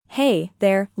Hey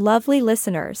there, lovely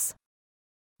listeners.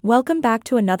 Welcome back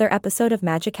to another episode of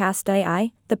Magicast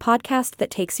AI, the podcast that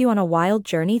takes you on a wild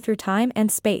journey through time and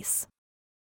space.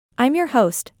 I'm your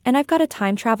host, and I've got a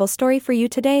time travel story for you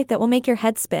today that will make your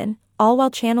head spin, all while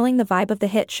channeling the vibe of the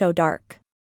hit show Dark.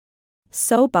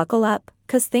 So buckle up,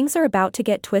 'cause things are about to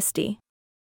get twisty.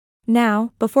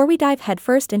 Now, before we dive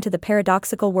headfirst into the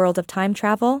paradoxical world of time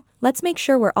travel, let's make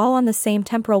sure we're all on the same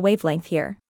temporal wavelength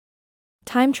here.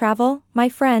 Time travel, my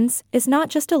friends, is not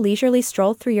just a leisurely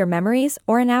stroll through your memories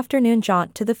or an afternoon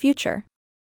jaunt to the future.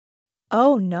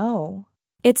 Oh no.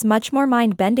 It's much more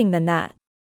mind-bending than that.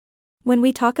 When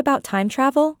we talk about time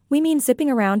travel, we mean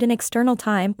zipping around in external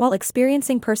time while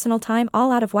experiencing personal time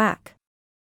all out of whack.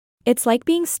 It's like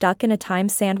being stuck in a time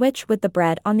sandwich with the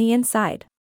bread on the inside.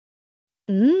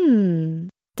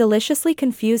 Deliciously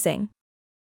confusing.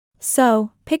 So,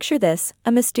 picture this,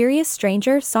 a mysterious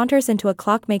stranger saunters into a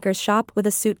clockmaker's shop with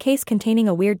a suitcase containing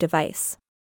a weird device.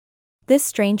 This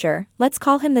stranger, let's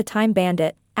call him the Time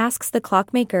Bandit, asks the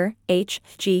clockmaker,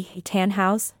 H.G.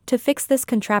 Tannhaus, to fix this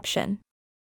contraption.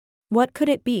 What could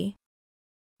it be?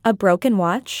 A broken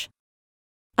watch?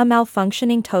 A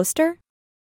malfunctioning toaster?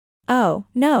 Oh,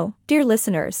 no, dear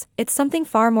listeners, it's something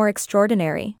far more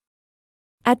extraordinary.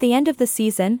 At the end of the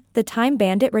season, the Time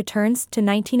Bandit returns to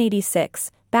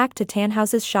 1986, back to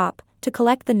Tannhaus's shop, to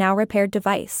collect the now-repaired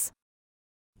device.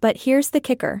 But here's the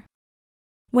kicker.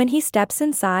 When he steps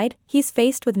inside, he's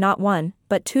faced with not one,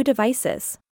 but two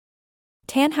devices.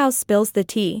 Tannhaus spills the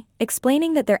tea,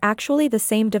 explaining that they're actually the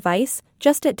same device,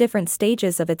 just at different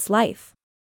stages of its life.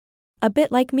 A bit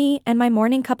like me and my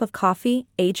morning cup of coffee,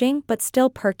 aging but still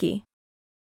perky.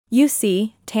 You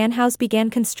see, Tannhaus began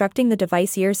constructing the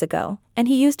device years ago, and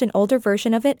he used an older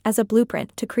version of it as a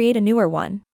blueprint to create a newer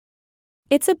one.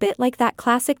 It's a bit like that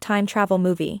classic time travel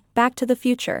movie, Back to the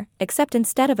Future, except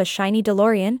instead of a shiny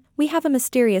DeLorean, we have a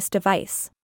mysterious device.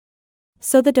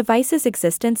 So the device's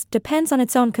existence depends on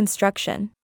its own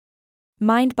construction.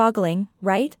 Mind-boggling,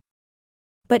 right?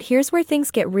 But here's where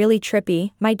things get really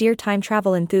trippy, my dear time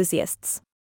travel enthusiasts.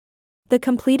 The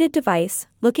completed device,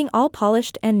 looking all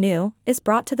polished and new, is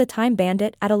brought to the Time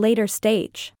Bandit at a later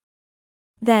stage.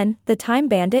 Then, the Time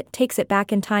Bandit takes it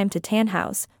back in time to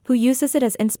Tannhaus, who uses it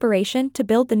as inspiration to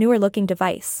build the newer-looking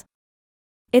device.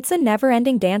 It's a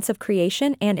never-ending dance of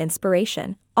creation and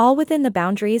inspiration, all within the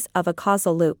boundaries of a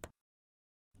causal loop.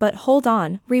 But hold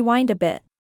on, rewind a bit.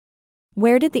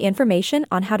 Where did the information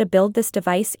on how to build this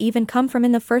device even come from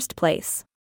in the first place?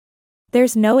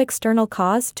 There's no external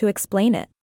cause to explain it.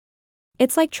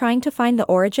 It's like trying to find the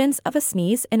origins of a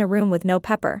sneeze in a room with no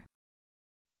pepper.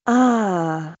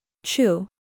 Chew.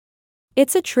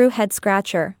 It's a true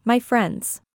head-scratcher, my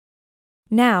friends.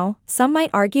 Now, some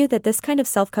might argue that this kind of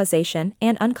self-causation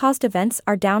and uncaused events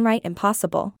are downright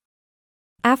impossible.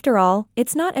 After all,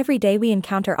 it's not every day we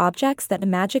encounter objects that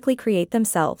magically create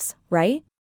themselves, right?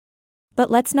 But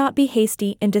let's not be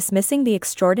hasty in dismissing the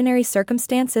extraordinary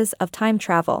circumstances of time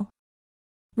travel.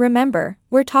 Remember,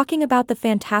 we're talking about the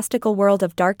fantastical world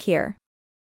of Dark here.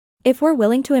 If we're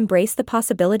willing to embrace the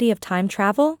possibility of time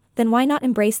travel, then why not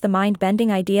embrace the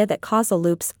mind-bending idea that causal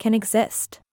loops can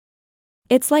exist?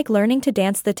 It's like learning to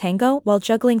dance the tango while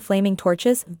juggling flaming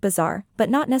torches, bizarre, but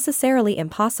not necessarily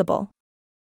impossible.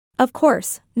 Of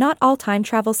course, not all time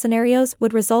travel scenarios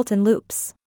would result in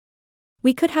loops.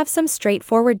 We could have some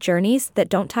straightforward journeys that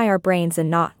don't tie our brains in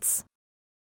knots.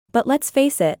 But let's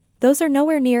face it, those are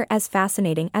nowhere near as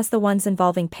fascinating as the ones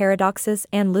involving paradoxes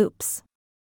and loops.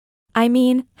 I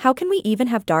mean, how can we even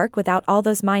have Dark without all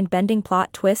those mind-bending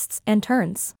plot twists and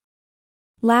turns?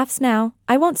 Laughs now,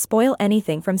 I won't spoil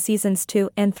anything from seasons 2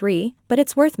 and 3, but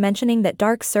it's worth mentioning that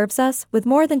Dark serves us with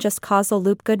more than just causal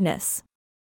loop goodness.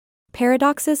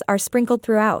 Paradoxes are sprinkled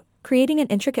throughout, creating an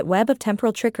intricate web of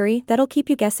temporal trickery that'll keep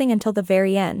you guessing until the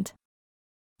very end.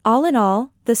 All in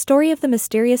all, the story of the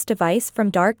mysterious device from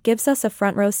Dark gives us a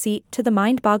front-row seat to the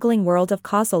mind-boggling world of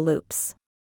causal loops.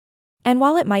 And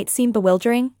while it might seem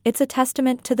bewildering, it's a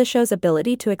testament to the show's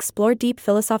ability to explore deep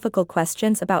philosophical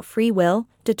questions about free will,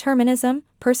 determinism,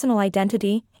 personal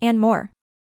identity, and more.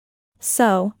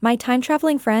 So, my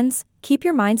time-traveling friends, keep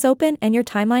your minds open and your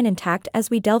timeline intact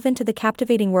as we delve into the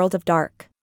captivating world of Dark.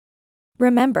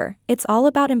 Remember, it's all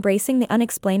about embracing the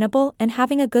unexplainable and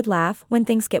having a good laugh when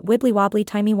things get wibbly-wobbly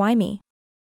timey-wimey.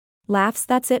 Laughs,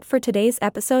 that's it for today's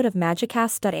episode of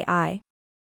Magicast.ai.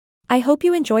 I hope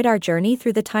you enjoyed our journey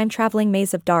through the time-traveling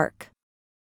maze of Dark.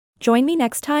 Join me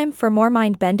next time for more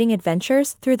mind-bending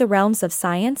adventures through the realms of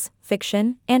science,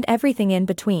 fiction, and everything in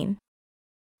between.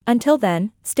 Until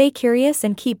then, stay curious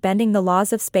and keep bending the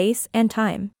laws of space and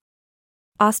time.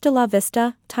 Hasta la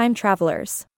vista, time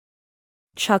travelers.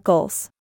 Chuckles.